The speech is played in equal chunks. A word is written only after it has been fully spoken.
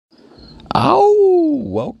Ow!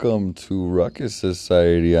 Welcome to Ruckus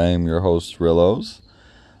Society. I am your host, Rillos.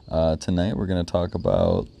 Tonight we're going to talk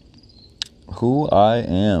about who I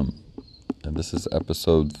am. And this is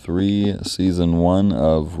episode 3, season 1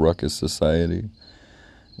 of Ruckus Society.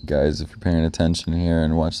 Guys, if you're paying attention here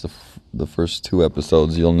and watch the first 2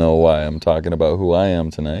 episodes, you'll know why I'm talking about who I am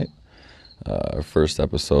tonight. Our first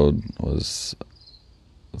episode was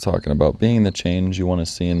talking about being the change you want to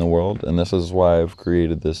see in the world, and this is why I've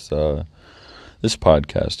created this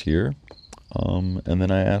podcast here. And then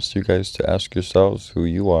I asked you guys to ask yourselves who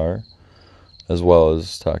you are, as well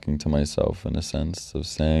as talking to myself in a sense of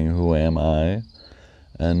saying, who am I?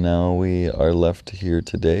 And now we are left here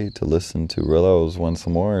today to listen to Rillos once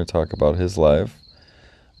more talk about his life.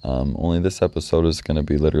 Only this episode is going to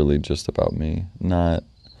be literally just about me, not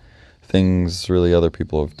things really other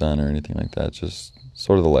people have done or anything like that, just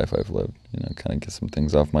sort of the life I've lived, kind of get some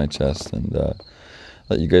things off my chest and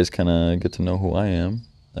let you guys kind of get to know who I am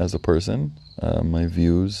as a person, my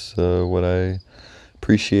views, what I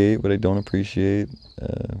appreciate, what I don't appreciate,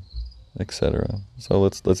 etc. So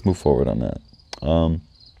let's move forward on that.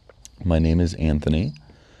 My name is Anthony.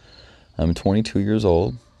 I'm 22 years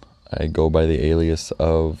old. I go by the alias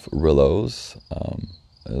of Rillos.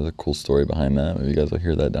 There's a cool story behind that. Maybe you guys will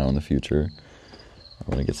hear that down in the future. I'm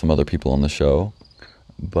going to get some other people on the show.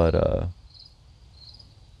 But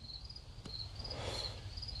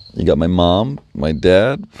you got my mom, my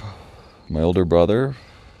dad, my older brother,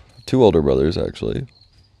 2 older brothers actually,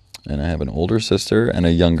 and I have an older sister and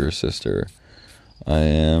a younger sister. I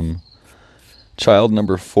am child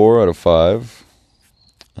number 4 out of 5,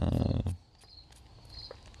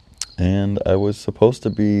 and I was supposed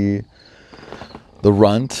to be the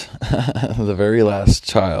runt, the very last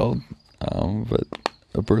child, but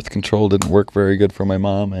the birth control didn't work very good for my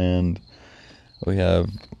mom, and we have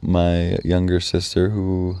my younger sister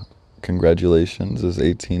who, congratulations, is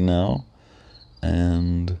 18 now,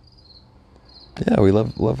 and yeah, we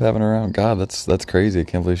love having her around. God, that's crazy. I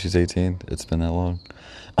can't believe she's 18. It's been that long.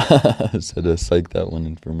 I just had to psych that one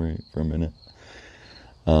in for a minute.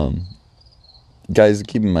 Guys,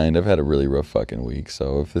 keep in mind, I've had a really rough fucking week,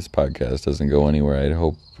 so if this podcast doesn't go anywhere I'd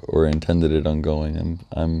hope or intended it on going,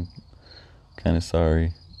 I'm kind of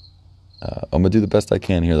sorry. I'm going to do the best I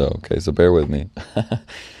can here, though, okay? So bear with me.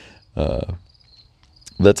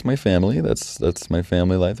 That's my family. That's my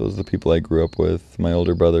family life. Those are the people I grew up with. My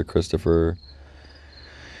older brother, Christopher,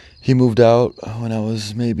 he moved out when I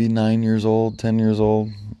was maybe 9 years old, 10 years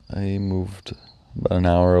old. I moved about an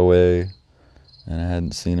hour away, and I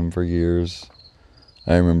hadn't seen him for years.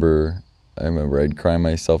 I remember I'd cry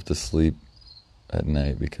myself to sleep at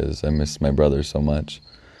night because I missed my brother so much.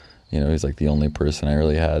 He's like the only person I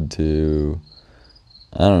really had to,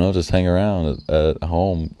 I don't know, just hang around at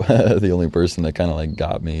home. The only person that kind of like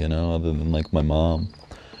got me, other than like my mom.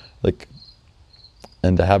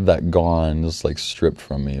 And to have that gone, just like stripped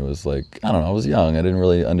from me, was like, I don't know, I was young. I didn't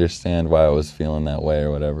really understand why I was feeling that way or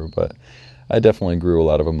whatever, but I definitely grew a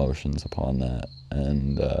lot of emotions upon that.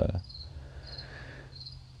 And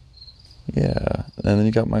yeah, and then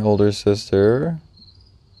you got my older sister,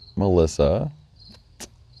 Melissa.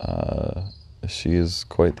 She is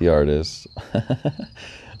quite the artist.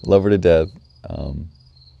 Love her to death.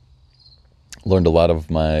 Learned a lot of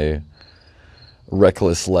my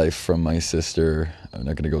reckless life from my sister. I'm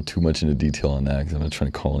not going to go too much into detail on that because I'm not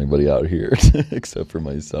trying to call anybody out here except for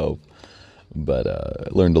myself.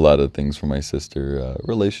 But learned a lot of things from my sister.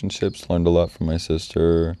 Relationships, learned a lot from my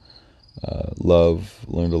sister. Love,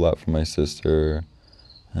 learned a lot from my sister.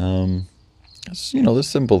 The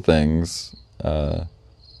simple things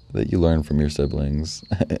that you learn from your siblings,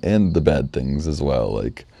 and the bad things as well.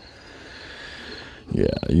 Like,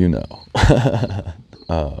 yeah, give me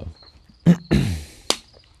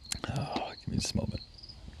just a moment.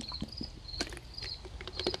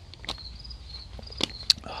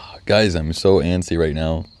 Guys, I'm so antsy right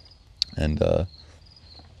now, and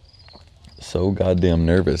so goddamn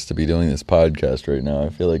nervous to be doing this podcast right now. I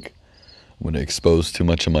feel like I'm going to expose too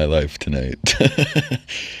much of my life tonight.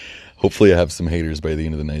 Hopefully I have some haters by the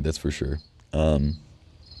end of the night, that's for sure. Yeah,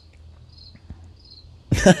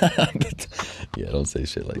 don't say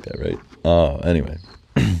shit like that, right? Anyway.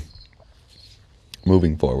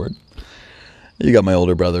 Moving forward. You got my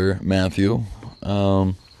older brother, Matthew.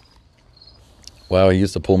 Wow, he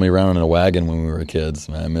used to pull me around in a wagon when we were kids.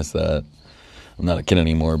 Man, I miss that. I'm not a kid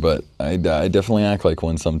anymore, but I definitely act like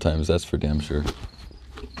one sometimes, that's for damn sure.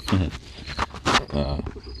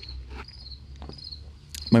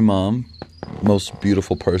 My mom, most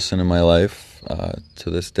beautiful person in my life to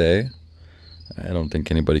this day. I don't think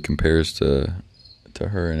anybody compares to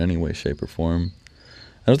her in any way, shape, or form.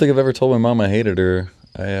 I don't think I've ever told my mom I hated her.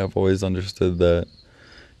 I have always understood that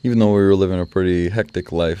even though we were living a pretty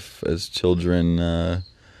hectic life as children,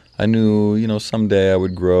 I knew, someday I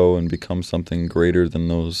would grow and become something greater than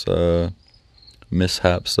those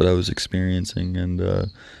mishaps that I was experiencing. And I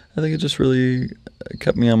think it just really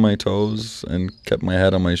kept me on my toes and kept my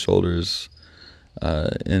head on my shoulders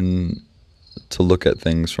in to look at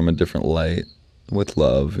things from a different light with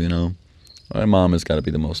love. My mom has got to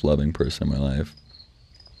be the most loving person in my life.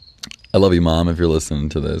 I love you, Mom, if you're listening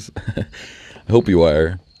to this. I hope you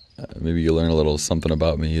are. Maybe you learn a little something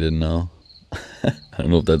about me you didn't know. I don't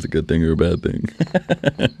know if that's a good thing or a bad thing.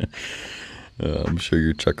 I'm sure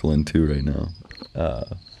you're chuckling too right now.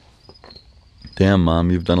 Damn,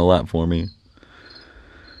 Mom, you've done a lot for me.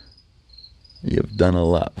 You've done a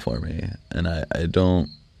lot for me. And I don't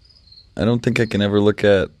think I can ever look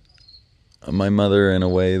at my mother in a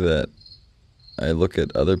way that I look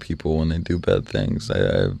at other people when they do bad things.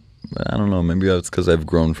 I don't know, maybe that's because I've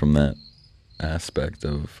grown from that aspect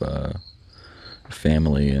of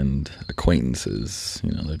family and acquaintances.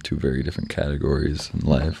 They're two very different categories in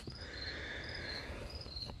life.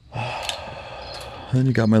 Then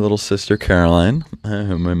you got my little sister Caroline.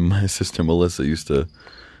 My sister Melissa used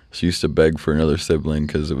to beg for another sibling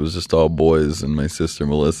because it was just all boys, and my sister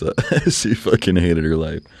Melissa, she fucking hated her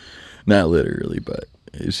life. Not literally, but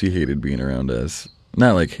she hated being around us.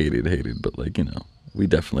 Not like hated, but like, we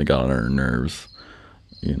definitely got on her nerves.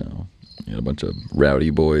 You had a bunch of rowdy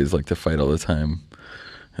boys like to fight all the time.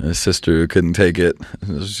 And his sister couldn't take it.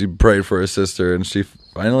 She prayed for her sister, and she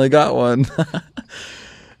finally got one.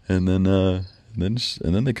 And then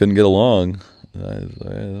they couldn't get along. I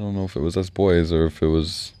don't know if it was us boys or if it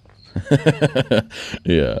was.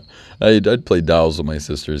 Yeah, I'd play dolls with my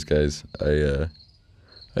sisters, guys.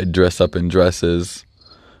 I'd dress up in dresses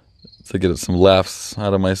to get some laughs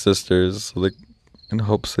out of my sisters, so in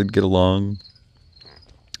hopes they'd get along.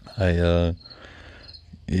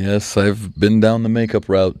 Yes, I've been down the makeup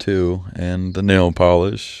route too, and the nail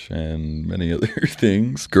polish, and many other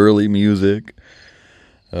things, girly music.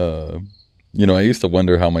 I used to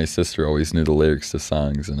wonder how my sister always knew the lyrics to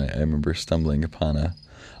songs, and I remember stumbling upon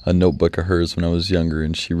a notebook of hers when I was younger,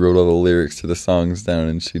 and she wrote all the lyrics to the songs down,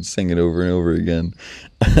 and she'd sing it over and over again.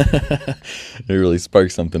 It really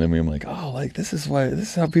sparked something in me. I'm like, oh, like this is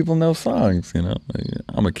how people know songs.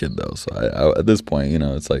 I'm a kid though, so I at this point,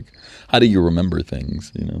 it's like, how do you remember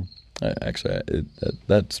things?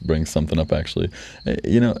 That brings something up actually.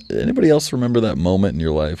 Anybody else remember that moment in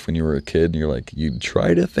your life when you were a kid and you're like, you'd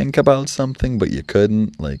try to think about something but you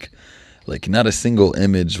couldn't, like not a single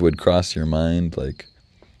image would cross your mind? Like,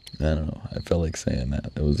 I don't know, I felt like saying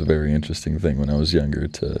that. It was a very interesting thing when I was younger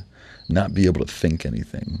to not be able to think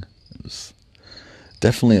anything. It was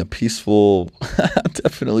definitely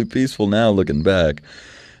definitely peaceful now looking back.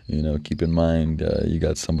 Keep in mind, you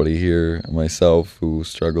got somebody here, myself, who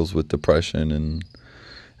struggles with depression and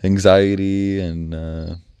anxiety and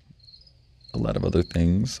a lot of other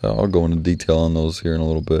things. I'll go into detail on those here in a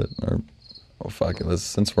little bit.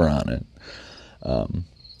 Since we're on it.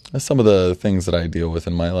 Some of the things that I deal with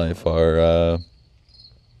in my life are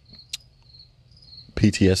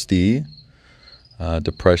PTSD,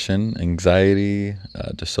 depression, anxiety,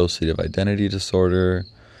 dissociative identity disorder.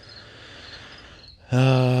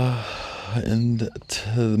 And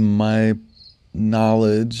to my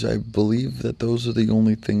knowledge, I believe that those are the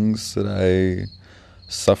only things that I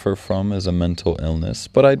suffer from as a mental illness.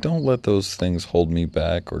 But I don't let those things hold me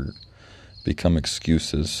back or become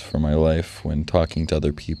excuses for my life when talking to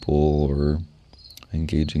other people or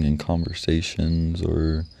engaging in conversations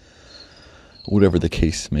or whatever the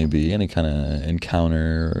case may be, any kind of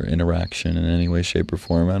encounter or interaction in any way, shape, or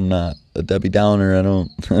form. I'm not a Debbie Downer.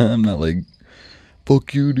 I'm not like,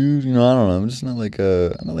 fuck you, dude. I don't know. I'm just I'm not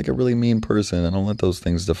like a really mean person. I don't let those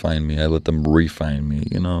things define me. I let them refine me,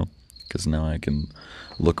 because now I can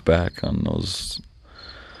look back on those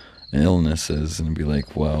illnesses and be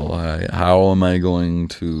like, well, how am I going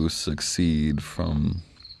to succeed from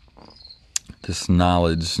this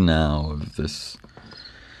knowledge now of this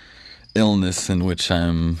illness in which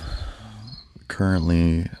I'm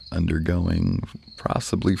currently undergoing,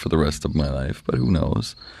 possibly for the rest of my life, but who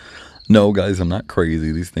knows? No, guys, I'm not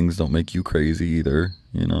crazy. These things don't make you crazy either,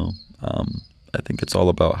 I think it's all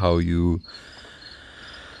about how you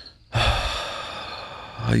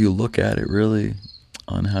look at it, really,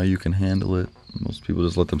 on how you can handle it. Most people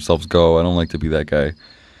just let themselves go. I don't like to be that guy.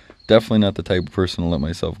 Definitely not the type of person to let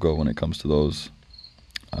myself go when it comes to those.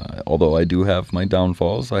 Although I do have my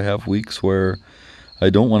downfalls. I have weeks where I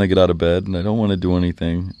don't want to get out of bed and I don't want to do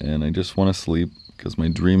anything and I just want to sleep because my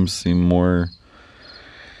dreams seem more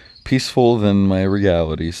peaceful than my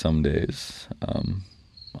reality some days.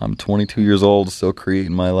 I'm 22 years old, still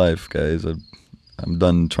creating my life, guys. I'm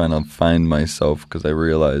done trying to find myself because I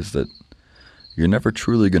realize that you're never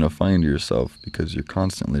truly going to find yourself because you're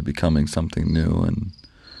constantly becoming something new. And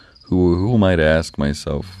who am I to ask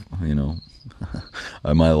myself,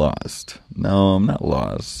 am I lost? No, I'm not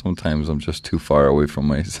lost. Sometimes I'm just too far away from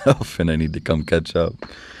myself and I need to come catch up.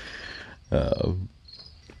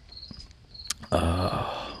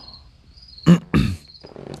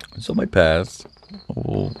 So my past,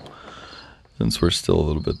 since we're still a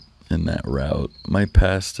little bit in that route, my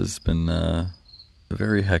past has been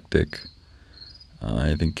very hectic.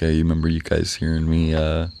 I think you remember you guys hearing me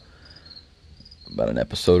about an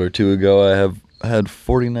episode or two ago. I have had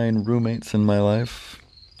 49 roommates in my life.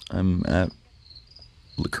 I'm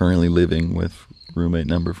currently living with roommate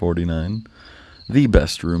number 49. The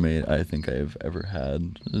best roommate I think I've ever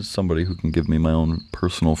had is somebody who can give me my own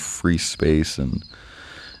personal free space, and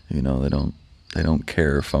they don't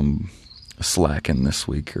care if I'm slacking this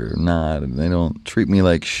week or not, and they don't treat me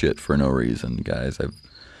like shit for no reason, guys. I've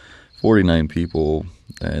 49 people,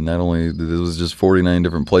 and not only there was just 49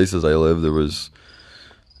 different places I lived, there was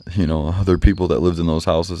other people that lived in those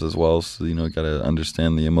houses as well. So you got to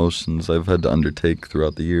understand the emotions I've had to undertake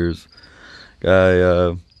throughout the years.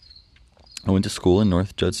 I went to school in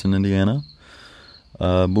North Judson, Indiana.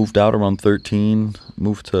 Moved out around 13.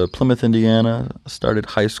 Moved to Plymouth, Indiana. Started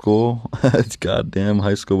high school. Goddamn,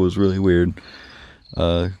 high school was really weird.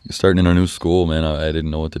 Starting in a new school, man, I didn't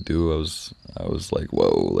know what to do. I was like,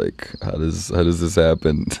 whoa, like how does this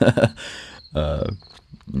happen?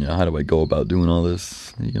 How do I go about doing all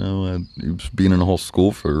this? Being in a whole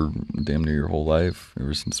school for damn near your whole life,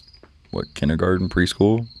 ever since kindergarten,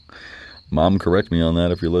 preschool. Mom, correct me on that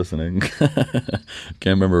if you're listening. Can't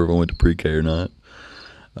remember if I went to pre-K or not.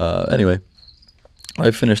 Anyway,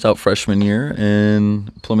 I finished out freshman year in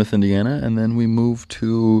Plymouth, Indiana, and then we moved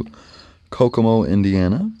to Kokomo,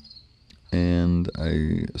 Indiana, and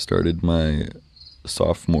I started my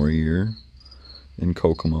sophomore year in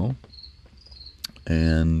Kokomo,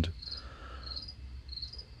 and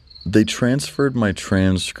they transferred my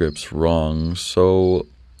transcripts wrong, so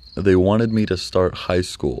they wanted me to start high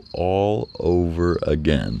school all over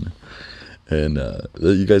again. And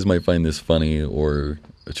you guys might find this funny or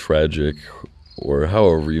tragic or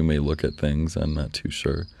however you may look at things. I'm not too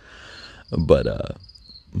sure. But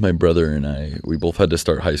my brother and we both had to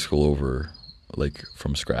start high school over, like,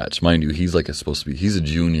 from scratch. Mind you, he's he's a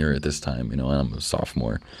junior at this time, and I'm a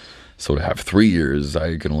sophomore. So to have 3 years,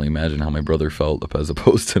 I can only imagine how my brother felt as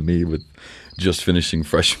opposed to me with just finishing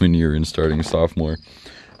freshman year and starting sophomore.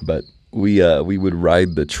 But we would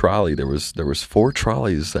ride the trolley. There was 4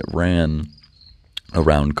 trolleys that ran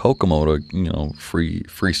around Kokomo to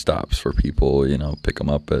free stops for people. Pick them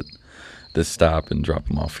up at this stop and drop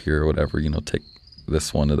them off here or whatever. Take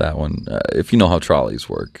this one to that one. If you know how trolleys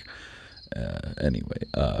work. Anyway,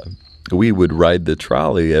 we would ride the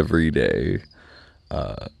trolley every day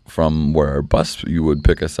from where our bus you would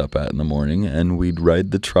pick us up at in the morning, and we'd ride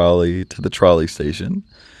the trolley to the trolley station.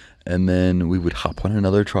 And then we would hop on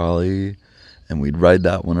another trolley, and we'd ride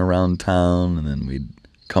that one around town, and then we'd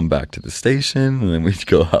come back to the station, and then we'd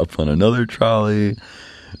go hop on another trolley,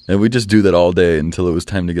 and we'd just do that all day until it was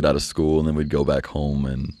time to get out of school, and then we'd go back home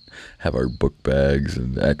and have our book bags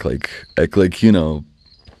and act like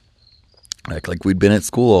we'd been at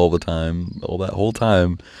school all the time, all that whole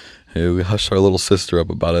time. Hey, we hushed our little sister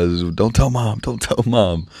up about it. Don't tell mom.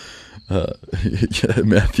 Yeah,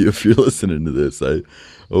 Matthew, if you're listening to this, I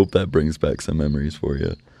hope that brings back some memories for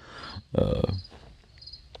you.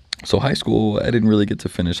 So high school, I didn't really get to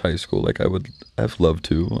finish high school like I would have loved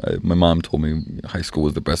to. My mom told me high school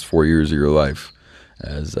was the best 4 years of your life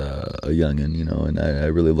as a youngin', and I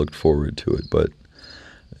really looked forward to it. But,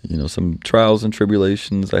 some trials and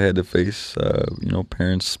tribulations I had to face.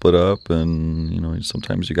 Parents split up, and,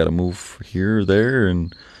 sometimes you got to move here or there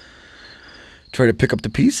and try to pick up the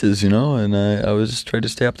pieces, and I was just trying to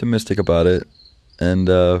stay optimistic about it. And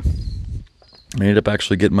I ended up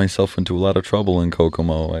actually getting myself into a lot of trouble in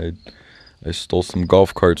Kokomo. I stole some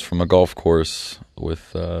golf carts from a golf course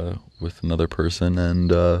with another person,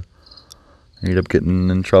 and I ended up getting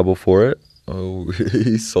in trouble for it. Oh,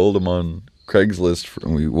 he sold them on Craigslist.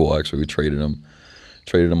 We traded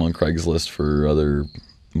them on Craigslist for other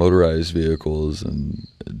motorized vehicles, and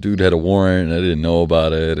dude had a warrant, and I didn't know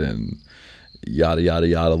about it, and yada yada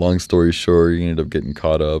yada. Long story short, he ended up getting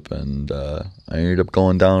caught up, and I ended up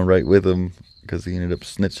going down right with him because he ended up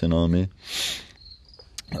snitching on me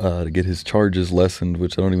to get his charges lessened,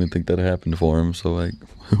 which I don't even think that happened for him. So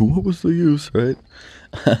what was the use, right?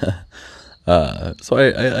 I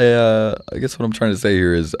guess what I'm trying to say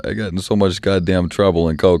here is I got in so much goddamn trouble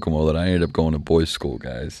in Kokomo that I ended up going to boys' school,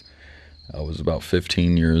 guys. I was about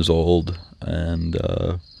 15 years old, and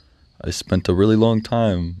I spent a really long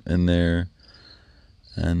time in there,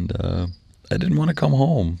 and I didn't want to come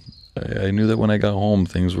home. I knew that when I got home,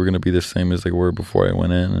 things were going to be the same as they were before I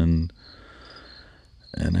went in,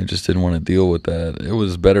 and I just didn't want to deal with that. It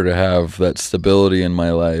was better to have that stability in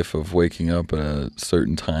my life of waking up at a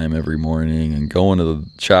certain time every morning and going to the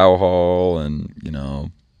chow hall and,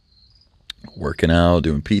 working out,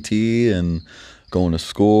 doing PT and going to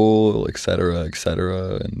school, etc.,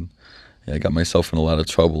 etc. And yeah, I got myself in a lot of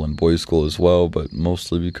trouble in boys' school as well, but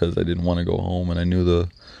mostly because I didn't want to go home, and I knew the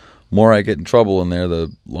more I get in trouble in there,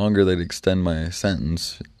 the longer they'd extend my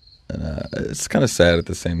sentence. And it's kind of sad at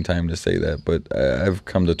the same time to say that, but I've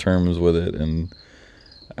come to terms with it, and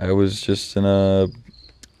I was just in a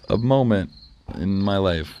moment in my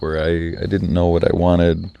life where I didn't know what I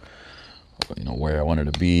wanted, where I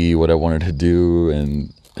wanted to be, what I wanted to do,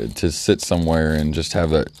 and to sit somewhere and just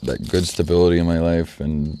have that good stability in my life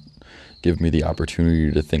and give me the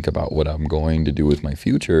opportunity to think about what I'm going to do with my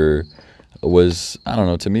future was, I don't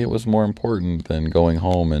know, to me it was more important than going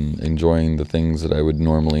home and enjoying the things that I would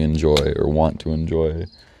normally enjoy or want to enjoy.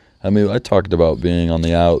 I mean, I talked about being on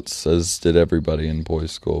the outs, as did everybody in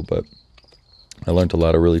boys' school, but I learned a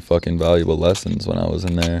lot of really fucking valuable lessons when I was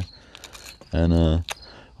in there. And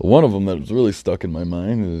one of them that was really stuck in my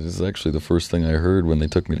mind is actually the first thing I heard when they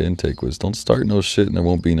took me to intake was, don't start no shit and there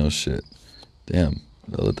won't be no shit. Damn,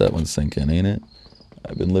 I'll let that one sink in, ain't it?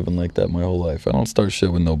 I've been living like that my whole life. I don't start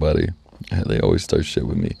shit with nobody. They always start shit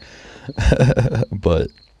with me. But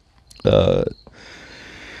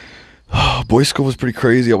boys' school was pretty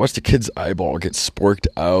crazy. I watched a kid's eyeball get sporked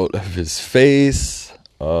out of his face.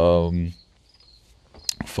 I've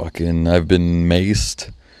been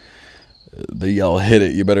maced. They yell, hit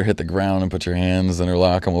it. You better hit the ground and put your hands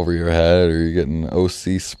interlock them over your head, or you're getting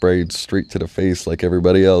OC sprayed straight to the face like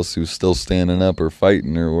everybody else who's still standing up or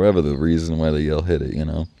fighting or whatever the reason why they yell, hit it,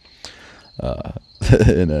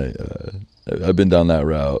 And I've been down that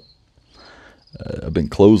route. I've been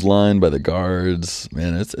clotheslined by the guards.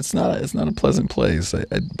 Man, it's not a pleasant place.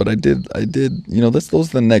 But I did. Those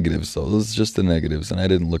are the negatives though. Those are just the negatives, and I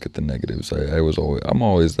didn't look at the negatives. I'm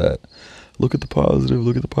always that. Look at the positive.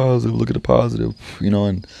 Look at the positive. Look at the positive.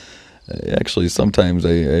 And actually sometimes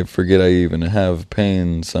I forget I even have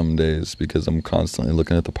pain some days because I'm constantly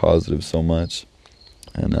looking at the positive so much,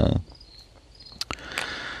 and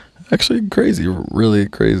actually crazy, really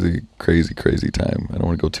crazy time. I don't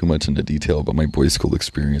want to go too much into detail about my boys' school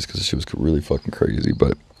experience because she was really fucking crazy,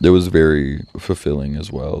 but it was very fulfilling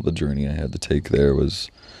as well. The journey I had to take there was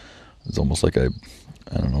almost like I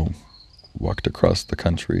don't know, walked across the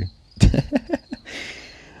country.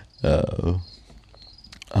 I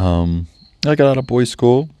got out of boys'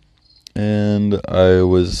 school and I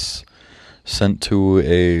was sent to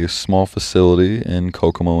a small facility in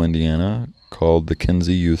Kokomo, Indiana called the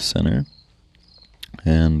Kinsey Youth Center,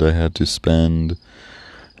 and I had to spend,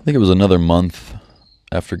 I think it was another month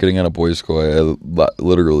after getting out of boys' school. I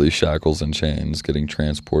literally shackles and chains getting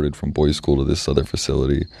transported from boys' school to this other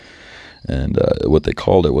facility, and what they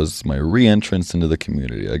called it was my re-entrance into the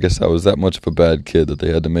community. I guess I was that much of a bad kid that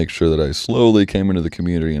they had to make sure that I slowly came into the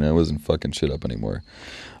community and I wasn't fucking shit up anymore.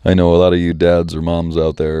 I know a lot of you dads or moms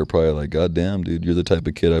out there are probably like, God damn, dude, you're the type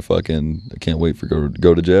of kid I can't wait for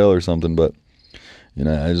go to jail or something. But,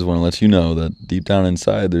 I just want to let you know that deep down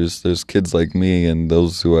inside, there's kids like me and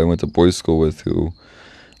those who I went to boys' school with who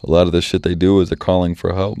a lot of the shit they do is a calling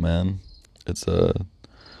for help, man. It's a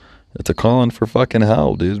calling for fucking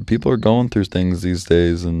help, dude. People are going through things these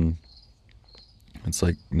days, and it's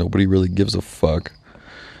like nobody really gives a fuck.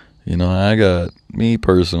 I got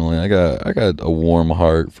a warm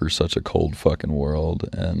heart for such a cold fucking world,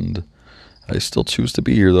 and I still choose to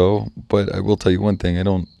be here though. But I will tell you one thing: I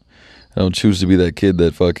don't choose to be that kid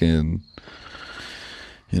that fucking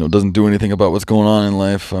doesn't do anything about what's going on in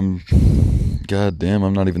life. I'm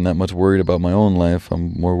not even that much worried about my own life.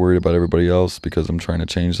 I'm more worried about everybody else because I'm trying to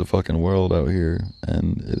change the fucking world out here,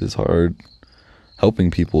 and it is hard.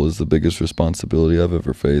 Helping people is the biggest responsibility I've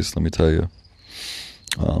ever faced, let me tell you.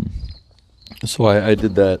 So I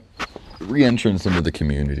did that re-entrance into the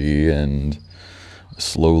community and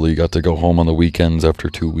slowly got to go home on the weekends after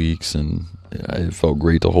 2 weeks, and it felt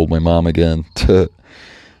great to hold my mom again.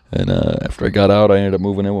 And after I got out, I ended up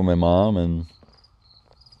moving in with my mom, and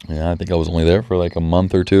I think I was only there for like a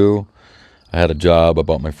month or two. I had a job, I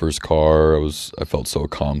bought my first car. I felt so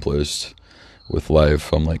accomplished with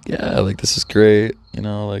life. I'm like, yeah, like this is great.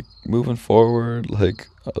 like moving forward, like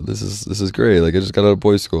this is great. Like I just got out of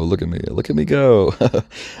boys' school. Look at me go.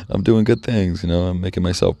 I'm doing good things. I'm making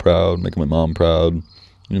myself proud, making my mom proud.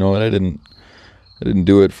 And I didn't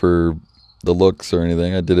do it for the looks or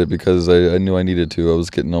anything. I did it because I knew I needed to. I was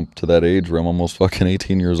getting up to that age where I'm almost fucking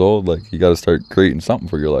 18 years old. Like you got to start creating something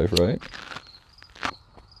for your life, right?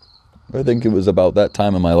 I think it was about that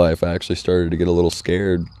time in my life I actually started to get a little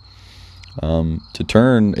scared to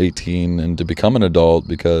turn 18 and to become an adult,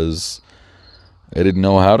 because I didn't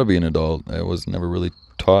know how to be an adult. I was never really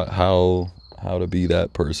taught how to be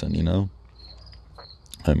that person,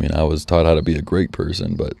 I mean, I was taught how to be a great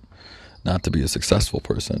person, but not to be a successful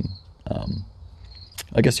person.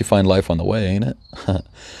 I guess you find life on the way, ain't it?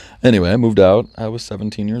 Anyway, I moved out. I was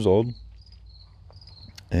 17 years old,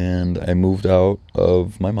 and I moved out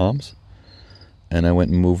of my mom's, and I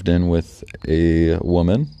went and moved in with a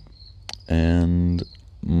woman, and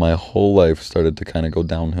my whole life started to kind of go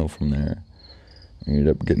downhill from there. I ended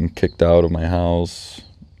up getting kicked out of my house,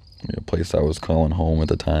 a place I was calling home at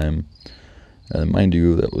the time. And mind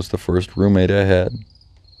you, that was the first roommate I had.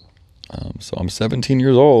 So I'm 17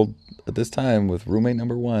 years old at this time with roommate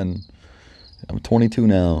number 1. I'm 22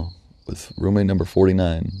 now with roommate number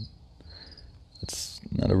 49. It's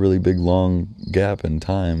not a really big, long gap in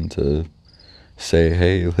time to say,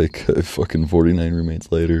 hey, like fucking 49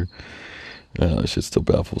 roommates later. That shit still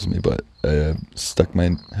baffles me, but I stuck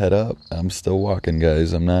my head up. I'm still walking,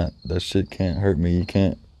 guys. That shit can't hurt me. You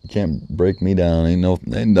can't break me down. Ain't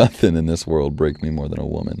nothing in this world break me more than a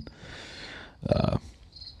woman.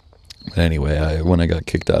 But anyway, when I got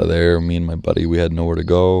kicked out of there, me and my buddy, we had nowhere to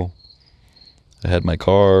go. I had my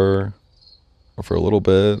car for a little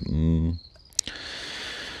bit, and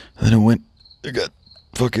then I got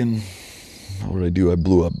fucking, what did I do? I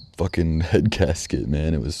blew up fucking head gasket,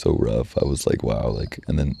 man. It was so rough. I was like, wow,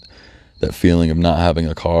 and then that feeling of not having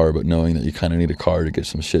a car, but knowing that you kind of need a car to get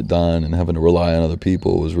some shit done and having to rely on other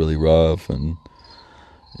people was really rough. And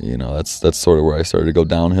that's sort of where I started to go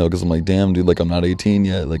downhill, because I'm like, damn, dude, like I'm not 18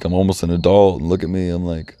 yet, like I'm almost an adult, and look at me. I'm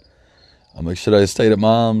like, should I stay at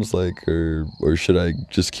mom's, like, or should I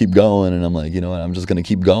just keep going? And I'm like, you know what, I'm just gonna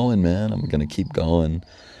keep going, man. I'm gonna keep going,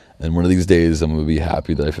 and one of these days I'm gonna be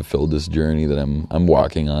happy that I fulfilled this journey that I'm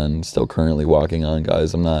walking on, still currently walking on,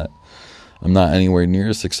 guys. I'm not anywhere near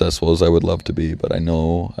as successful as I would love to be, but I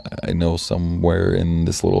know somewhere in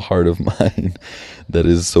this little heart of mine that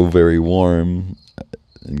is so very warm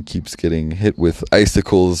and keeps getting hit with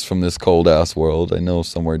icicles from this cold ass world. I know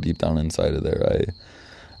somewhere deep down inside of there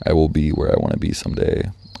I will be where I want to be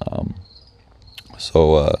someday.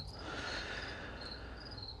 So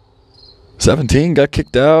 17, got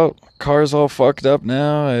kicked out. Car's all fucked up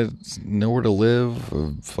now. I have nowhere to live.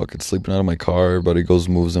 I'm fucking sleeping out of my car. Buddy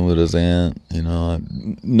moves in with his aunt.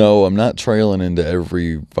 No, I'm not trailing into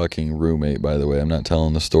every fucking roommate, by the way. I'm not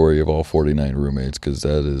telling the story of all 49 roommates, because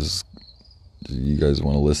that is, you guys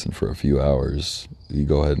want to listen for a few hours, you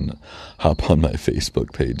go ahead and hop on my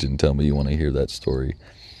Facebook page and tell me you want to hear that story.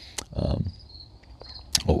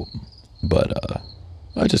 But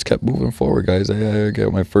I just kept moving forward, guys. I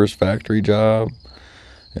got my first factory job.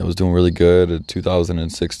 I was doing really good.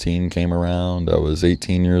 2016 came around. I was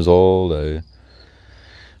 18 years old. I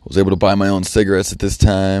was able to buy my own cigarettes at this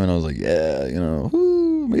time, and I was like, yeah,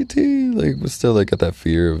 woo, I'm 18. Like, but still, got that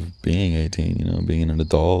fear of being 18, being an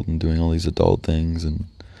adult and doing all these adult things, and,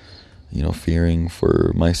 fearing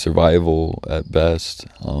for my survival at best.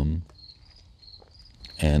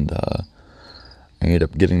 And I ended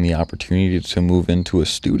up getting the opportunity to move into a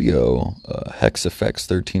studio, Hex FX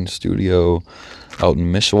 13 studio, out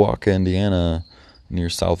in Mishawaka, Indiana, near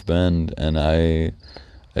South Bend, and I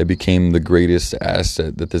became the greatest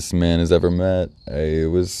asset that this man has ever met. I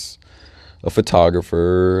was a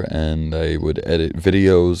photographer, and I would edit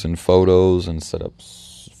videos and photos and set up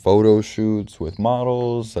photo shoots with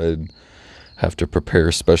models. I'd have to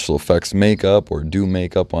prepare special effects makeup or do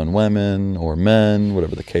makeup on women or men,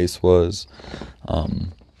 whatever the case was.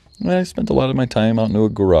 I spent a lot of my time out in a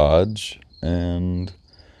garage and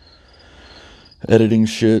editing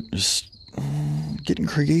shit, just getting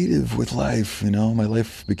creative with life. My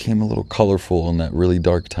life became a little colorful in that really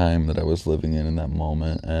dark time that I was living in that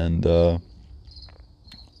moment, and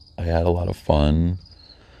I had a lot of fun.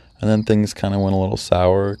 And then things kind of went a little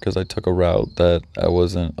sour because I took a route that I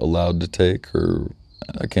wasn't allowed to take, or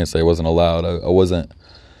I can't say I wasn't allowed. I wasn't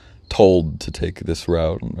told to take this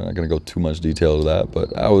route. I'm not going to go too much detail to that,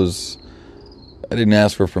 but I didn't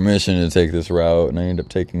ask for permission to take this route, and I ended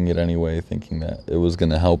up taking it anyway, thinking that it was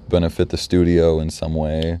going to help benefit the studio in some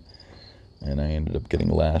way, and I ended up getting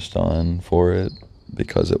lashed on for it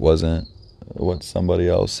because it wasn't what somebody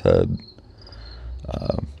else had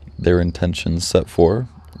their intentions set for,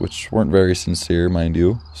 which weren't very sincere, mind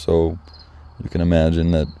you. So you can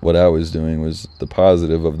imagine that what I was doing was the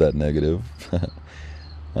positive of that negative.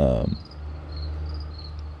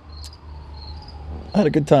 I had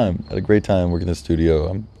a good time. I had a great time working in the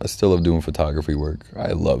studio. I still love doing photography work.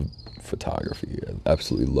 I love photography. I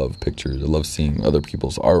absolutely love pictures. I love seeing other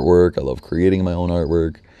people's artwork. I love creating my own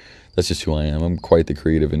artwork. That's just who I am. I'm quite the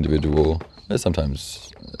creative individual.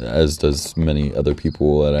 Sometimes, as does many other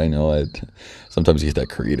people that I know, sometimes you hit that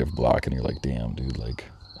creative block and you're like, damn, dude, like,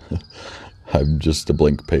 I'm just a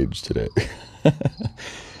blank page today.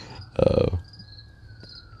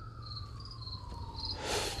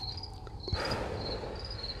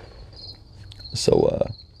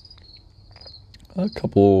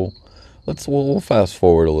 We'll fast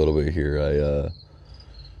forward a little bit here.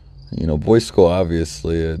 Boys school,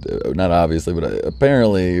 obviously, not obviously, but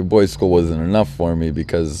apparently boys school wasn't enough for me,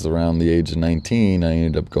 because around the age of 19, I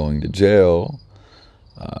ended up going to jail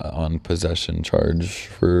on possession charge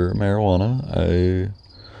for marijuana.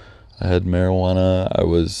 I had marijuana. I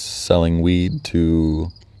was selling weed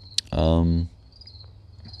to,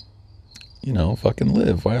 fucking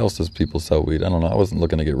live. Why else does people sell weed? I don't know. I wasn't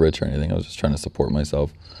looking to get rich or anything. I was just trying to support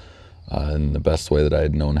myself in the best way that I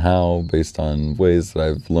had known how, based on ways that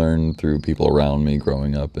I've learned through people around me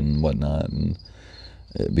growing up and whatnot. And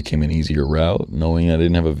it became an easier route, knowing I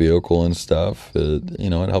didn't have a vehicle and stuff. It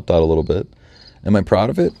helped out a little bit. Am I proud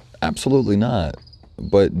of it? Absolutely not.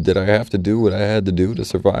 But did I have to do what I had to do to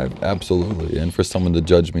survive? Absolutely. And for someone to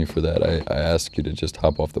judge me for that, I ask you to just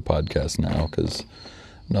hop off the podcast now, because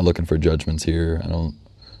I'm not looking for judgments here. I don't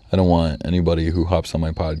want anybody who hops on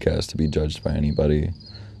my podcast to be judged by anybody.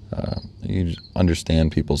 You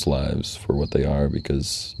understand people's lives for what they are,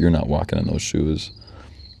 because you're not walking in those shoes,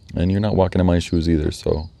 and you're not walking in my shoes either.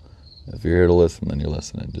 So if you're here to listen, then you're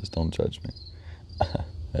listening. Just don't judge me. I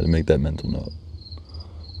had to make that mental note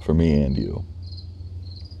for me and you.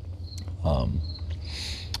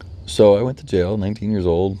 So I went to jail, 19 years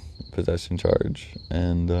old, possession charge,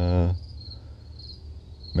 and man,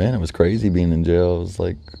 it was crazy being in jail.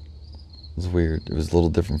 It was weird. It was a little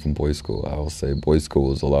different from boys school. I will say boys school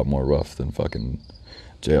was a lot more rough than fucking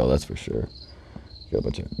jail, that's for sure. You got a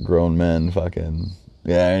bunch of grown men fucking...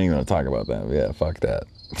 Yeah, I ain't even gonna talk about that. But yeah, fuck that.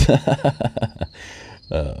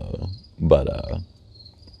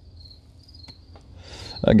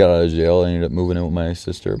 I got out of jail. I ended up moving in with my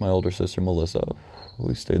sister, my older sister, Melissa.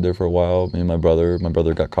 We stayed there for a while. Me and my brother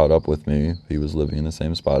got caught up with me. He was living in the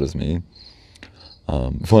same spot as me.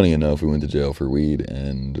 Funny enough, we went to jail for weed,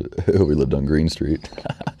 and we lived on Green Street.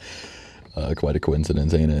 Quite a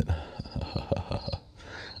coincidence, ain't it?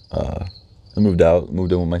 I moved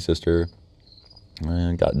in with my sister,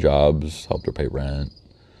 and got jobs, helped her pay rent.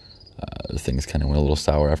 Things kind of went a little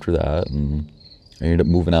sour after that, and I ended up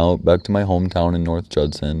moving out back to my hometown in North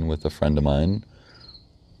Judson with a friend of mine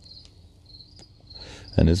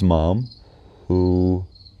and his mom, who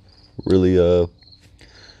really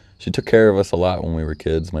she took care of us a lot when we were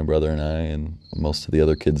kids, my brother and I, and most of the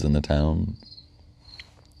other kids in the town.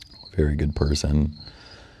 Very good person,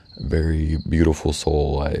 very beautiful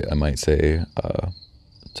soul, I might say,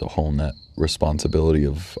 to hone that responsibility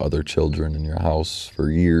of other children in your house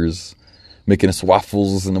for years, making us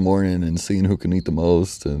waffles in the morning and seeing who can eat the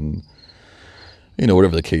most, and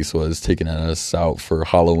whatever the case was, taking us out for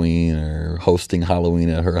Halloween or hosting Halloween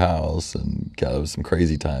at her house. And God, it was some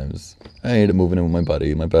crazy times. I ended up moving in with my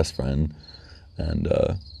buddy, my best friend, and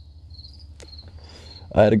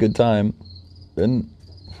I had a good time. And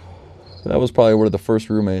that was probably one of the first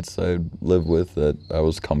roommates I lived with that I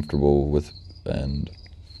was comfortable with and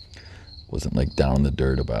wasn't like down in the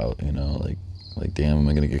dirt about, like damn, am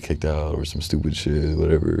I gonna get kicked out or some stupid shit,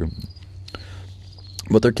 whatever.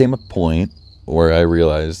 But there came a point where I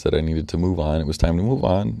realized that I needed to move on. It was time to move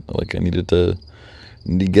on. Like I needed to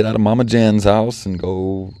get out of Mama Jan's house and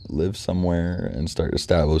go live somewhere and start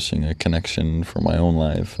establishing a connection for my own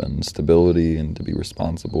life and stability, and to be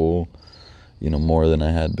responsible, more than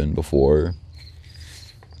I had been before.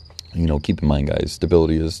 Keep in mind, guys,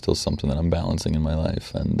 stability is still something that I'm balancing in my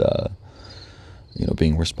life, and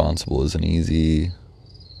being responsible isn't easy.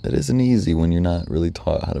 It isn't easy when you're not really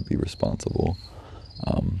taught how to be responsible.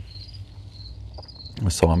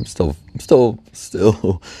 So I'm still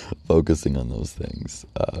focusing on those things.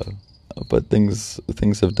 But things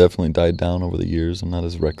have definitely died down over the years. I'm not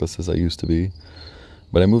as reckless as I used to be.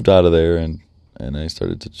 But I moved out of there, and I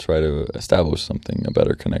started to try to establish a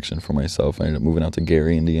better connection for myself. I ended up moving out to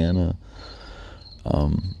Gary, Indiana.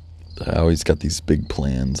 I always got these big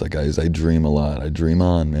plans. Like, guys, I dream a lot. I dream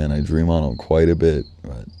on, man. I dream on quite a bit.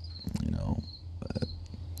 But,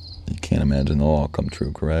 you can't can't imagine they'll all come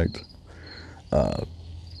true, correct?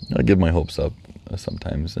 I give my hopes up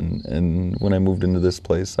sometimes, and when I moved into this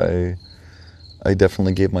place, I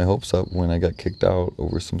definitely gave my hopes up when I got kicked out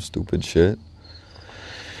over some stupid shit.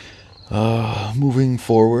 Moving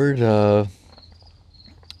forward,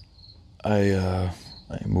 I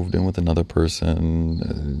moved in with another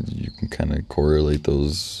person. You can kind of correlate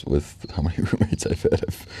those with how many roommates I've had.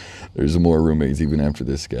 There's more roommates even after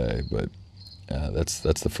this guy, but that's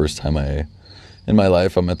the first time in my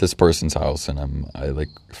life I'm at this person's house, and I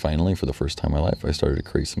finally, for the first time in my life, I started to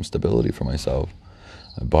create some stability for myself.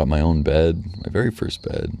 I bought my own bed, my very first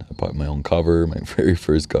bed. I bought my own cover, my very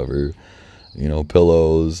first cover.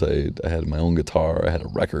 Pillows. I had my own guitar. I had a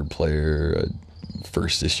record player.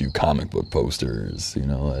 First issue comic book posters.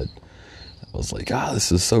 I was like,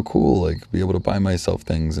 this is so cool. Like, be able to buy myself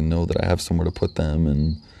things and know that I have somewhere to put them,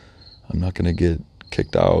 and I'm not gonna get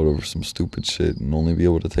kicked out over some stupid shit and only be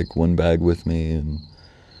able to take one bag with me and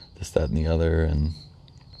this, that, and the other. And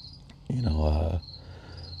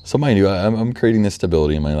so mind you, I'm creating this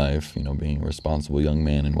stability in my life. Being a responsible young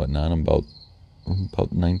man and whatnot. I'm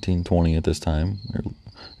about 19, 20 at this time. We're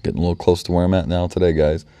getting a little close to where I'm at now today,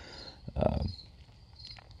 guys.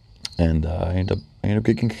 And I ended up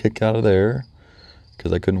getting kicked out of there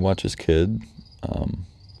because I couldn't watch his kid.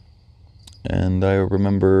 And I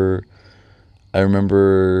remember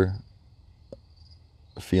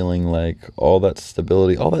feeling like all that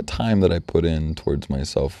stability, all that time that I put in towards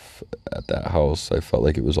myself at that house, I felt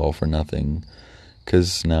like it was all for nothing,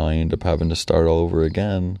 because now I ended up having to start all over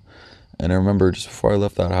again. And I remember just before I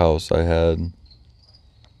left that house, I had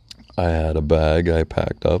a bag I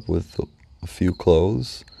packed up with a few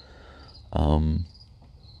clothes, and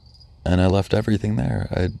I left everything there.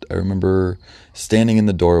 I remember standing in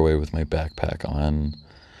the doorway with my backpack on,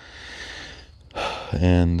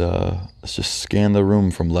 and just scanned the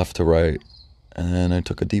room from left to right, and then I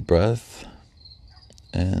took a deep breath,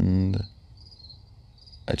 and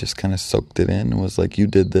I just kind of soaked it in and was like, you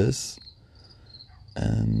did this.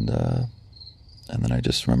 And then I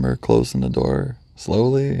just remember closing the door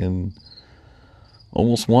slowly and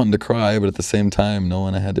almost wanting to cry, but at the same time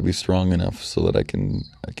knowing I had to be strong enough so that I can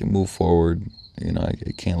move forward. I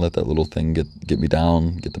can't let that little thing get me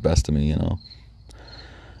down, get the best of me. And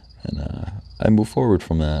I moved forward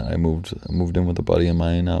from that. I moved in with a buddy of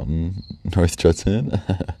mine out in North Judson,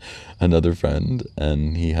 another friend,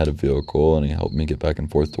 and he had a vehicle and he helped me get back and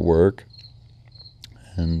forth to work.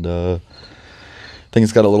 And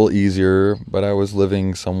things got a little easier, but I was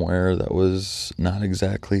living somewhere that was not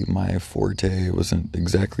exactly my forte. It wasn't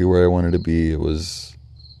exactly where I wanted to be. It was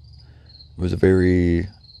a very,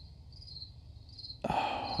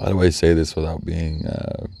 how do I say this without being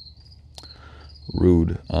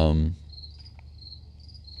rude?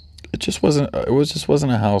 It just wasn't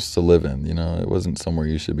a house to live in. It wasn't somewhere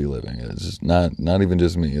you should be living. It's just not even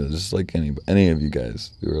just me. It was just like any of you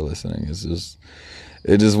guys who are listening.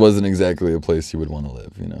 It just wasn't exactly a place you would want to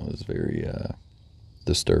live. It was very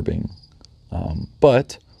disturbing.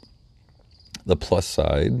 But the plus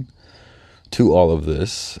side to all of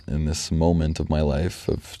this, in this moment of my life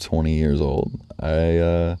of 20 years old,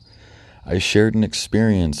 I shared an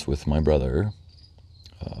experience with my brother,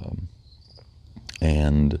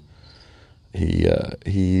 and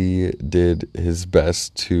he did his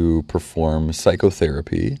best to perform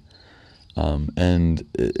psychotherapy. And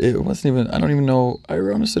it wasn't even, I don't even know, I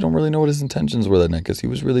honestly don't really know what his intentions were that night, because he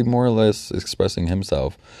was really more or less expressing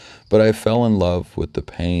himself. But I fell in love with the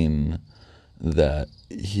pain that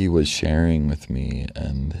he was sharing with me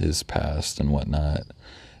and his past and whatnot.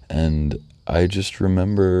 And I just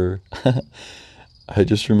remember,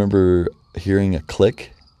 hearing a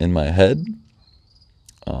click in my head.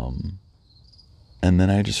 And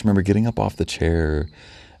then I just remember getting up off the chair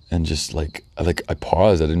and just I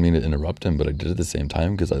paused. I didn't mean to interrupt him, but I did at the same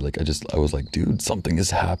time, because I was like, dude, something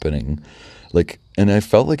is happening. And I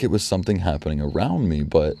felt like it was something happening around me,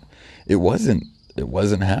 but it wasn't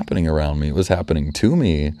happening around me. It was happening to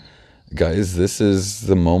me. Guys, this is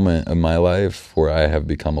the moment of my life where I have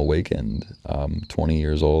become awakened. 20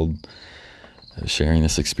 years old, sharing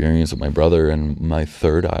this experience with my brother, and my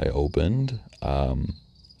third eye opened.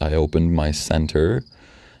 I opened my center,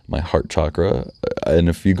 my heart chakra. And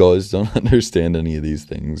if you guys don't understand any of these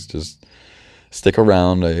things, just stick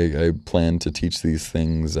around. I plan to teach these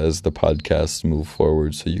things as the podcasts move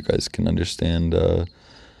forward, so you guys can understand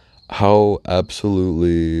how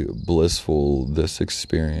absolutely blissful this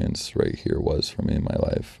experience right here was for me in my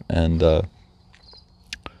life. And I'm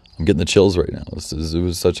getting the chills right now. It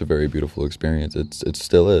was such a very beautiful experience. It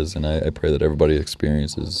still is, and I pray that everybody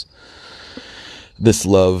experiences this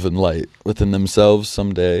love and light within themselves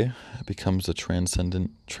someday becomes a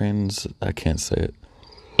I can't say it.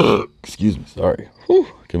 Excuse me, sorry. Whew,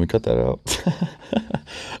 can we cut that out?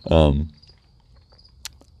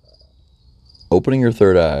 Opening your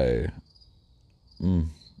third eye.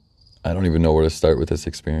 I don't even know where to start with this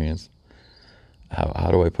experience.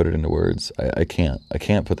 How do I put it into words? I can't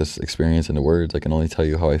put this experience into words. I can only tell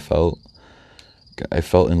you how I felt. I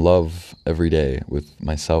felt in love every day with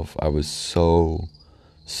myself. I was so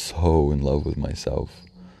in love with myself.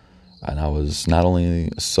 And I was not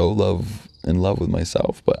only in love with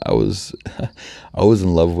myself, but I was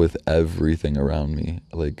in love with everything around me.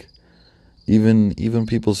 Like even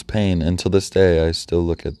people's pain. And to this day I still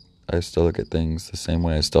look at things the same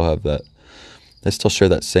way. I still share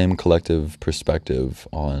that same collective perspective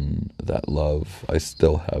on that love. I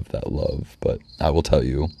still have that love, but I will tell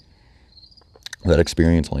you, that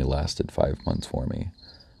experience only lasted 5 months for me.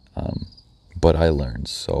 But I learned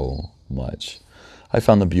so much. I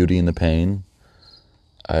found the beauty in the pain.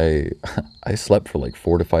 I slept for like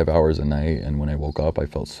 4 to 5 hours a night, and when I woke up, I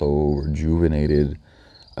felt so rejuvenated.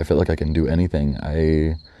 I felt like I can do anything.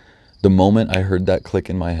 The moment I heard that click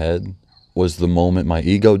in my head was the moment my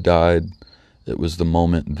ego died. It was the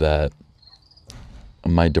moment that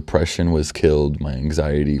my depression was killed, my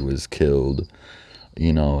anxiety was killed,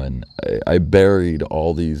 and I buried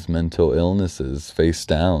all these mental illnesses face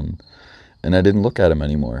down, and I didn't look at them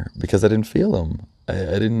anymore because I didn't feel them.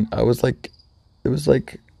 It was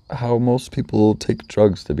like how most people take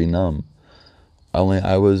drugs to be numb. I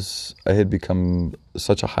had become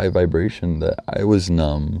such a high vibration that I was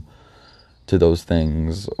numb to those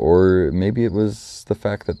things, or maybe it was the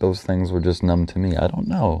fact that those things were just numb to me. I don't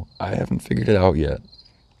know. I haven't figured it out yet.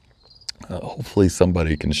 Hopefully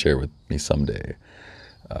somebody can share with me someday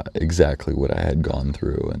exactly what I had gone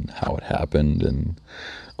through and how it happened and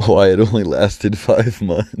why it only lasted 5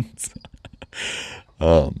 months.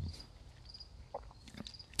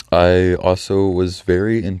 I also was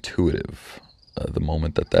very intuitive. The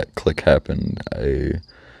moment that click happened, I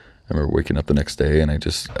remember waking up the next day and I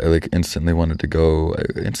instantly wanted to go. I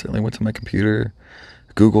instantly went to my computer,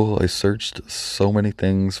 Google. I searched so many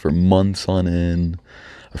things for months on end.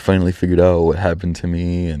 I finally figured out what happened to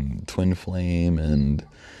me, and twin flame, and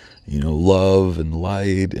love and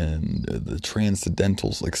light, and the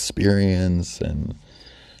transcendental experience, and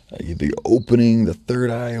the opening, the third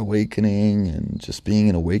eye awakening, and just being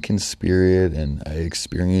an awakened spirit. And I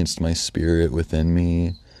experienced my spirit within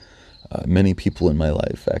me. Many people in my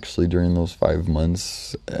life, actually, during those 5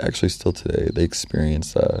 months, actually still today, they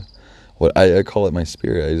experience what I call it my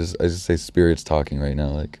spirit. I just say spirit's talking right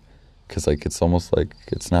now, because it's almost like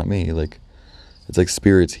it's not me. It's like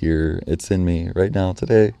spirit's here. It's in me right now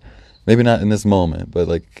today. Maybe not in this moment, but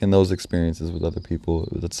in those experiences with other people,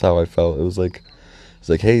 that's how I felt. It's like,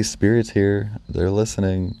 hey, spirit's here. They're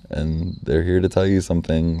listening, and they're here to tell you some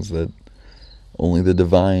things that only the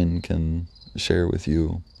divine can share with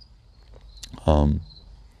you. I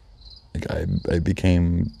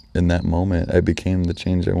became, in that moment, I became the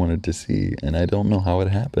change I wanted to see, and I don't know how it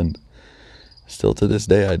happened. Still to this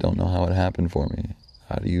day, I don't know how it happened for me.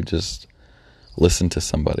 How do you just listen to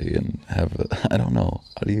somebody and I don't know.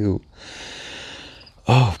 How do you,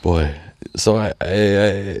 oh boy. So I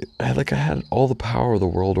had all the power of the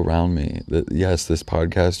world around me. Yes, this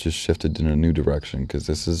podcast just shifted in a new direction, because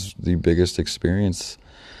this is the biggest experience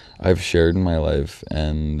I've shared in my life,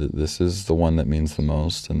 and this is the one that means the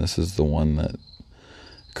most, and this is the one that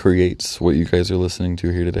creates what you guys are listening to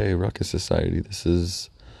here today, Ruckus Society.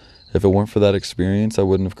 If it weren't for that experience, I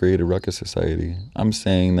wouldn't have created Ruckus Society. I'm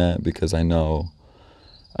saying that because I know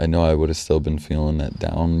I would have still been feeling that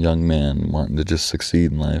down young man wanting to just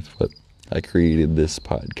succeed in life, but I created this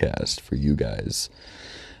podcast for you guys,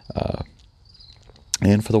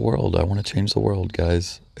 and for the world. I want to change the world,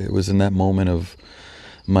 guys. It was in that moment of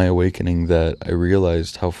my awakening that I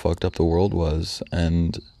realized how fucked up the world was,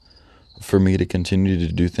 and for me to continue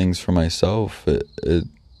to do things for myself, it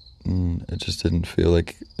just didn't feel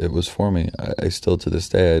like it was for me. I still, to this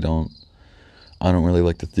day, I don't really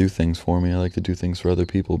like to do things for me. I like to do things for other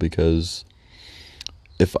people, because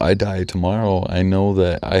if I die tomorrow, I know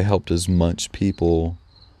that I helped as much people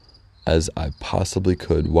as I possibly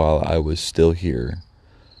could while I was still here.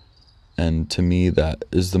 And to me, that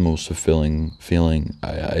is the most fulfilling feeling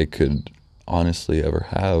I could honestly ever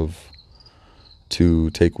have,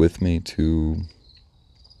 to take with me to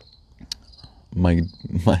my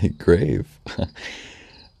grave.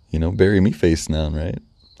 Bury me face down, right?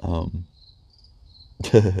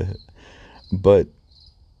 But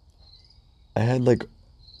I had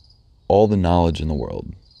all the knowledge in the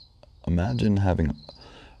world. Imagine having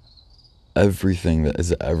everything that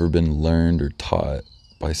has ever been learned or taught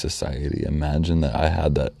by society. Imagine that I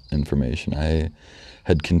had that information. I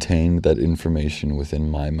had contained that information within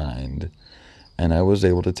my mind, and I was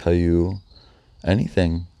able to tell you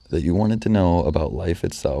anything that you wanted to know about life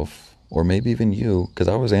itself, or maybe even you, because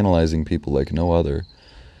I was analyzing people like no other.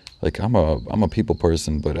 Like I'm a people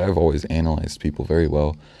person, but I've always analyzed people very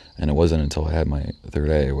well, and it wasn't until I had my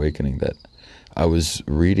third eye awakening that I was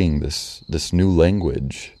reading this new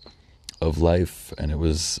language of life, and it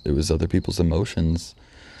was other people's emotions,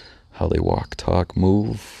 how they walk, talk,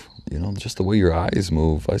 move, just the way your eyes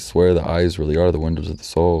move. I swear the eyes really are the windows of the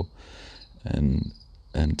soul, and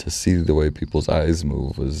to see the way people's eyes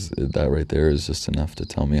move, that right there is just enough to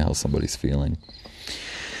tell me how somebody's feeling.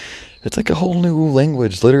 It's like a whole new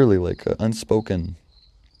language, literally like an unspoken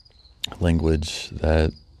language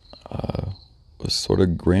that was sort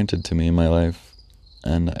of granted to me in my life,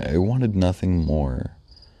 and I wanted nothing more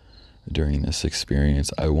during this experience.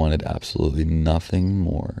 I wanted absolutely nothing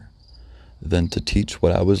more than to teach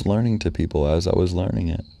what I was learning to people as I was learning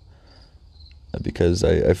it, because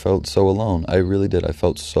I felt so alone. I really did. I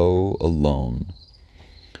felt so alone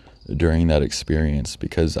during that experience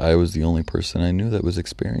because I was the only person I knew that was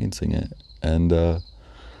experiencing it. And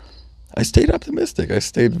I stayed optimistic. I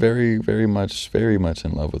stayed very, very much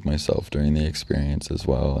in love with myself during the experience as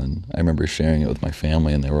well. And I remember sharing it with my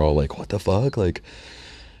family, and they were all like, what the fuck? Like,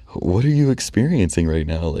 what are you experiencing right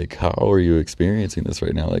now? Like, how are you experiencing this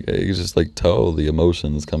right now? Like, I could just like tell the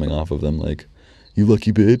emotions coming off of them, like, you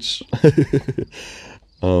lucky bitch.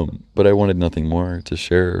 But I wanted nothing more to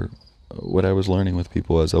share what I was learning with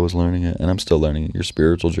people as I was learning it, and I'm still learning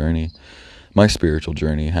it. My spiritual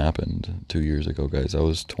journey happened 2 years ago, guys. I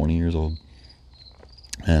was 20 years old,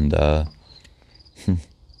 and the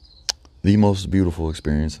most beautiful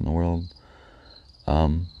experience in the world.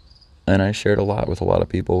 And I shared a lot with a lot of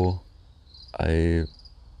people. I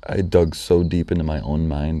dug so deep into my own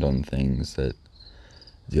mind on things that,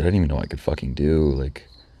 dude, I didn't even know I could fucking do. Like,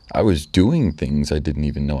 I was doing things I didn't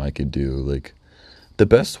even know I could do. Like,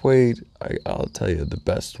 I'll tell you, the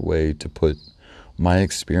best way to put my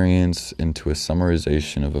experience into a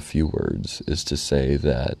summarization of a few words is to say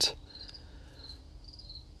that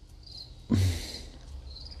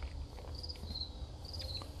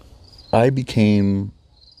I became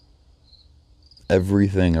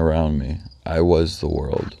everything around me. I was the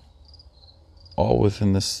world, all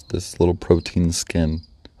within this little protein skin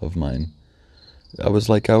of mine. I was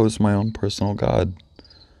my own personal God.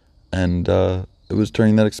 And it was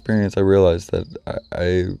during that experience I realized that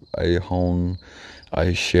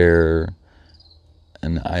I share,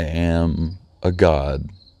 and I am a God.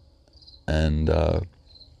 And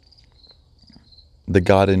the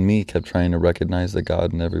God in me kept trying to recognize the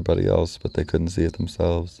God in everybody else, but they couldn't see it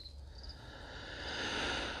themselves.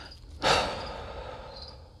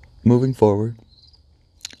 Moving forward,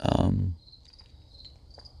 I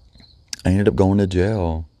ended up going to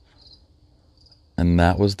jail. And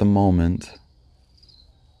that was the moment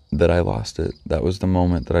that I lost it. That was the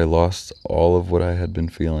moment that I lost all of what I had been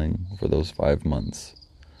feeling for those 5 months.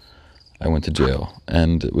 I went to jail.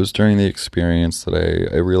 And it was during the experience that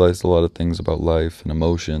I realized a lot of things about life and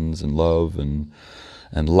emotions and love and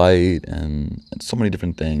light and so many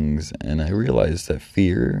different things. And I realized that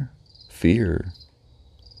fear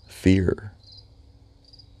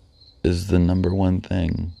is the number one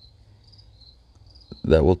thing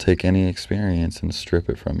that will take any experience and strip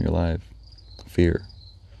it from your life. Fear.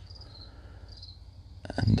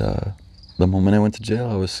 And the moment I went to jail,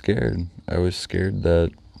 I was scared. I was scared I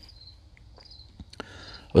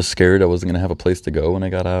wasn't going to have a place to go when I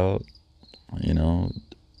got out. I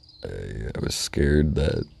was scared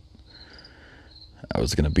that I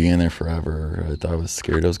was going to be in there forever. I was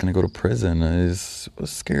scared I was going to go to prison. I was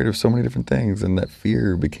scared of so many different things, and that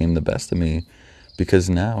fear became the best of me, because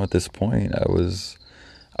now at this point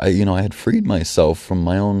I had freed myself from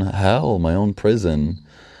my own hell, my own prison.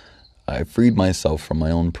 I freed myself from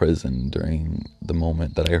my own prison during the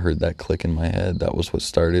moment that I heard that click in my head. That was what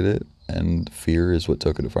started it, and fear is what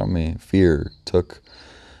took it from me. Fear took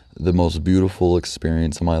the most beautiful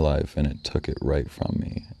experience of my life, and it took it right from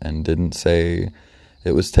me, and didn't say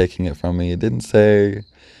it was taking it from me. It didn't say,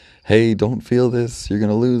 hey, don't feel this, you're going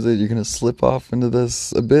to lose it, you're going to slip off into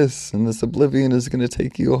this abyss, and this oblivion is going to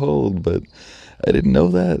take you a hold. But I didn't know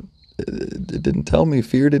that. It didn't tell me.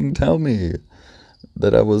 Fear didn't tell me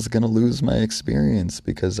that I was going to lose my experience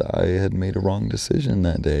because I had made a wrong decision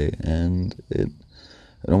that day, and it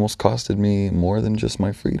almost costed me more than just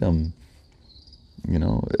my freedom.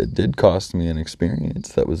 It did cost me an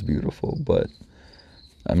experience that was beautiful, but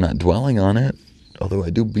I'm not dwelling on it, although I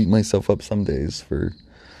do beat myself up some days for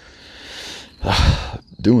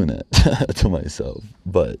doing it to myself.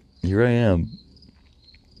 But here I am.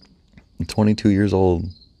 I'm 22 years old.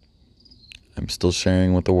 I'm still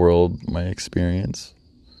sharing with the world my experience.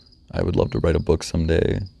 I would love to write a book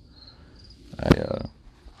someday.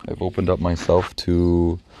 I've opened up myself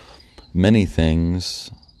to many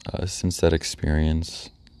things since that experience.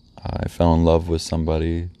 I fell in love with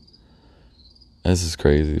somebody. This is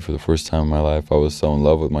crazy. For the first time in my life, I was so in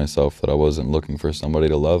love with myself that I wasn't looking for somebody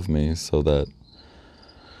to love me so that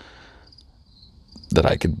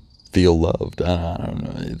I could feel loved. I don't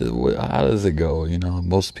know. How does it go?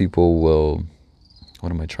 Most people will...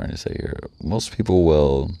 What am I trying to say here? Most people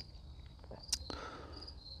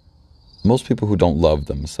who don't love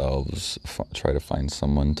themselves try to find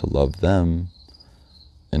someone to love them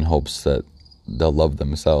in hopes that they'll love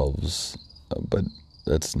themselves. But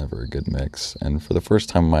that's never a good mix. And for the first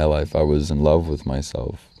time in my life, I was in love with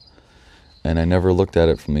myself. And I never looked at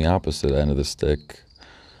it from the opposite end of the stick,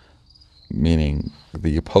 meaning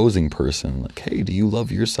the opposing person. Like, hey, do you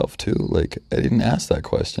love yourself too? Like, I didn't ask that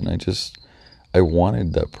question. I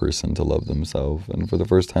wanted that person to love themselves. And for the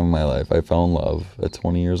first time in my life, I fell in love at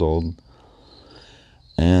 20 years old.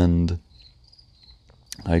 And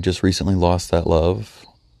I just recently lost that love.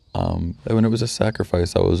 When it was a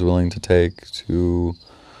sacrifice I was willing to take to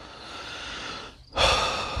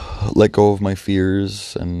let go of my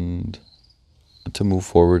fears and to move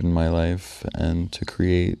forward in my life and to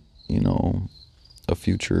create, a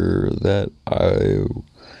future that I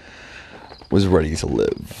was ready to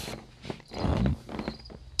live.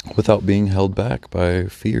 Without being held back by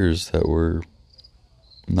fears that were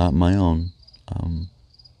not my own. And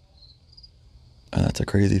that's a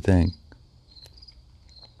crazy thing.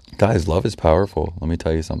 Guys, love is powerful. Let me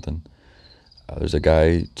tell you something. There's a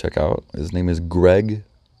guy, check out. His name is Gregg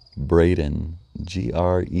Braden.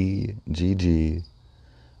 Gregg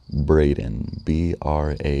Braden. Braden.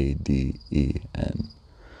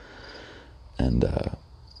 And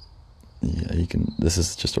yeah, you can. This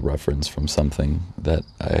is just a reference from something that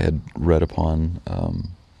I had read upon of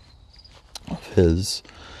his,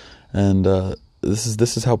 and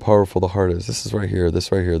this is how powerful the heart is. This right here.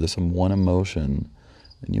 This one emotion,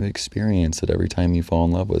 and you experience it every time you fall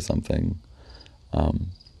in love with something.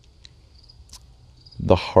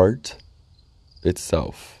 The heart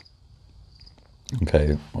itself.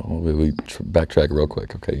 Okay, we backtrack real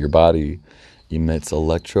quick. Okay, your body emits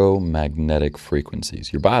electromagnetic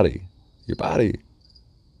frequencies. Your body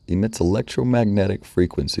emits electromagnetic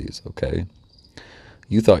frequencies, okay?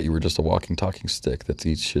 You thought you were just a walking, talking stick that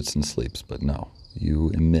eats, shits, and sleeps, but no. You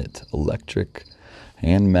emit electric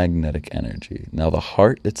and magnetic energy. Now, the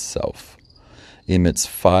heart itself emits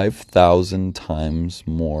 5,000 times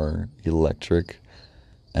more electric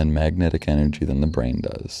and magnetic energy than the brain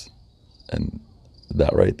does. And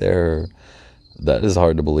that right there, that is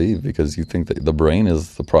hard to believe because you think that the brain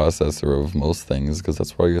is the processor of most things because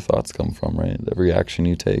that's where your thoughts come from, right? Every action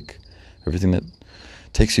you take, everything that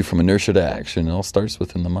takes you from inertia to action, it all starts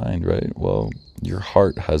within the mind, right? Well, your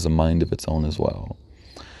heart has a mind of its own as well.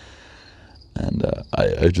 And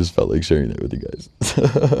I just felt like sharing that with you guys.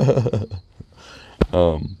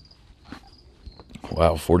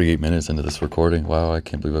 Wow, 48 minutes into this recording. Wow, I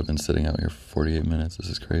can't believe I've been sitting out here for 48 minutes. This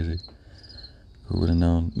is crazy. Who would have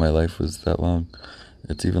known my life was that long?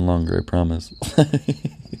 It's even longer, I promise.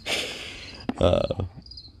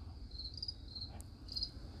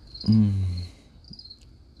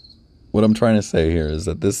 What I'm trying to say here is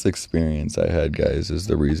that this experience I had, guys, is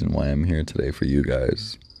the reason why I'm here today for you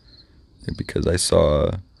guys. Because I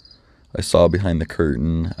saw behind the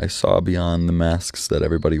curtain. I saw beyond the masks that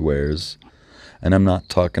everybody wears. And I'm not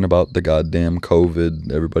talking about the goddamn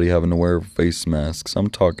COVID, everybody having to wear face masks. I'm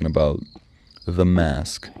talking about the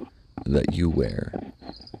mask that you wear.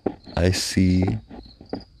 I see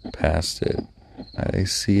past it. I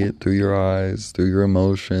see it through your eyes, through your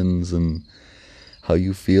emotions, and how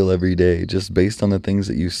you feel every day, just based on the things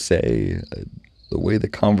that you say, the way the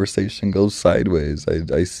conversation goes sideways.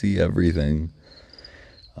 I see everything.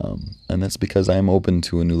 And that's because I'm open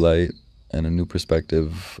to a new light and a new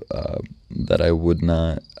perspective that I would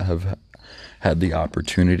not have had the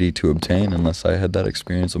opportunity to obtain unless I had that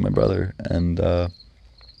experience with my brother. And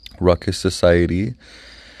Ruckus Society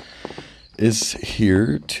is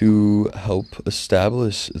here to help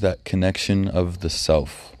establish that connection of the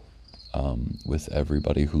self with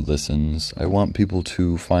everybody who listens. I want people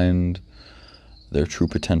to find their true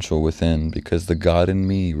potential within because the God in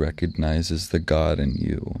me recognizes the God in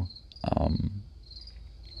you.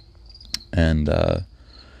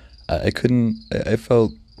 I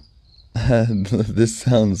felt, this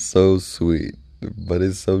sounds so sweet, but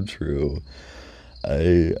it's so true.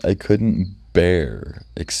 I couldn't bear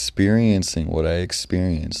experiencing what I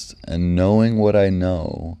experienced and knowing what I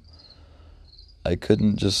know. I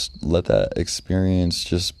couldn't just let that experience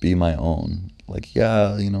just be my own. Like,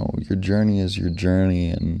 yeah, your journey is your journey,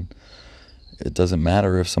 and it doesn't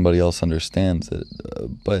matter if somebody else understands it.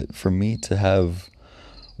 But for me to have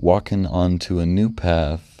walking onto a new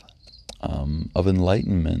path of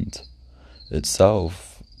enlightenment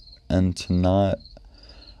itself, and to not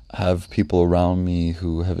have people around me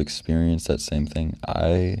who have experienced that same thing,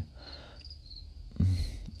 I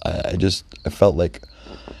felt like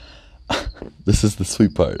this is the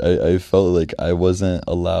sweet part. I felt like I wasn't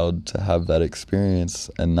allowed to have that experience,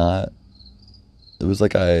 and it was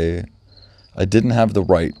like I didn't have the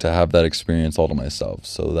right to have that experience all to myself.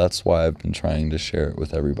 So that's why I've been trying to share it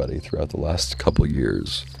with everybody throughout the last couple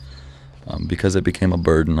years, because it became a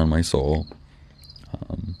burden on my soul.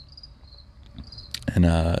 And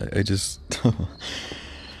I just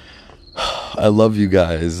I love you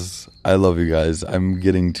guys. I'm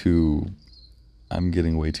getting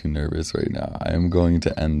way too nervous right now. I am going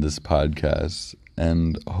to end this podcast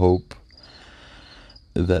and hope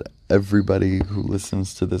that everybody who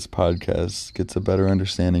listens to this podcast gets a better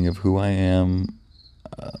understanding of who I am,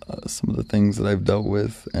 some of the things that I've dealt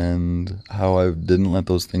with, and how I didn't let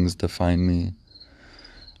those things define me.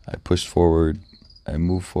 I pushed forward, I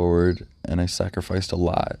moved forward, and I sacrificed a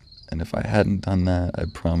lot. And if I hadn't done that, I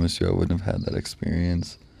promise you I wouldn't have had that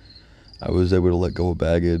experience. I was able to let go of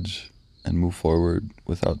baggage and move forward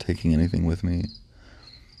without taking anything with me.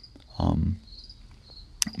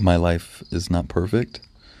 My life is not perfect.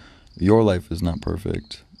 Your life is not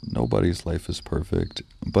perfect. Nobody's life is perfect.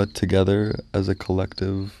 But together, as a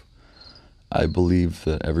collective, I believe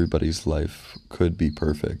that everybody's life could be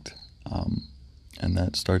perfect. And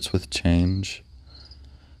that starts with change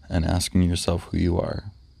and asking yourself who you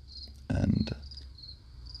are. And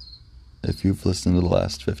if you've listened to the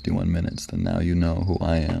last 51 minutes, then now you know who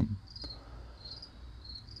I am.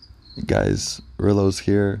 Guys, Rillo's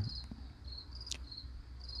here.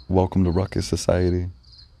 Welcome to Ruckus Society.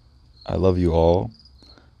 I love you all.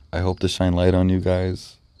 I hope to shine light on you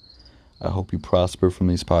guys. I hope you prosper from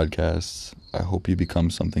these podcasts. I hope you become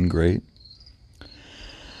something great.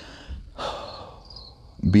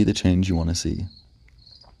 Be the change you want to see.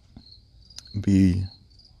 Be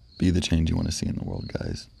the change you want to see in the world,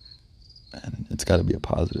 guys. And it's got to be a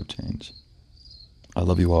positive change. I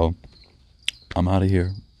love you all. I'm out of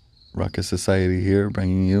here. Ruckus Society here,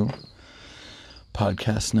 bringing you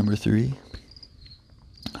podcast number 3.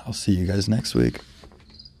 I'll see you guys next week.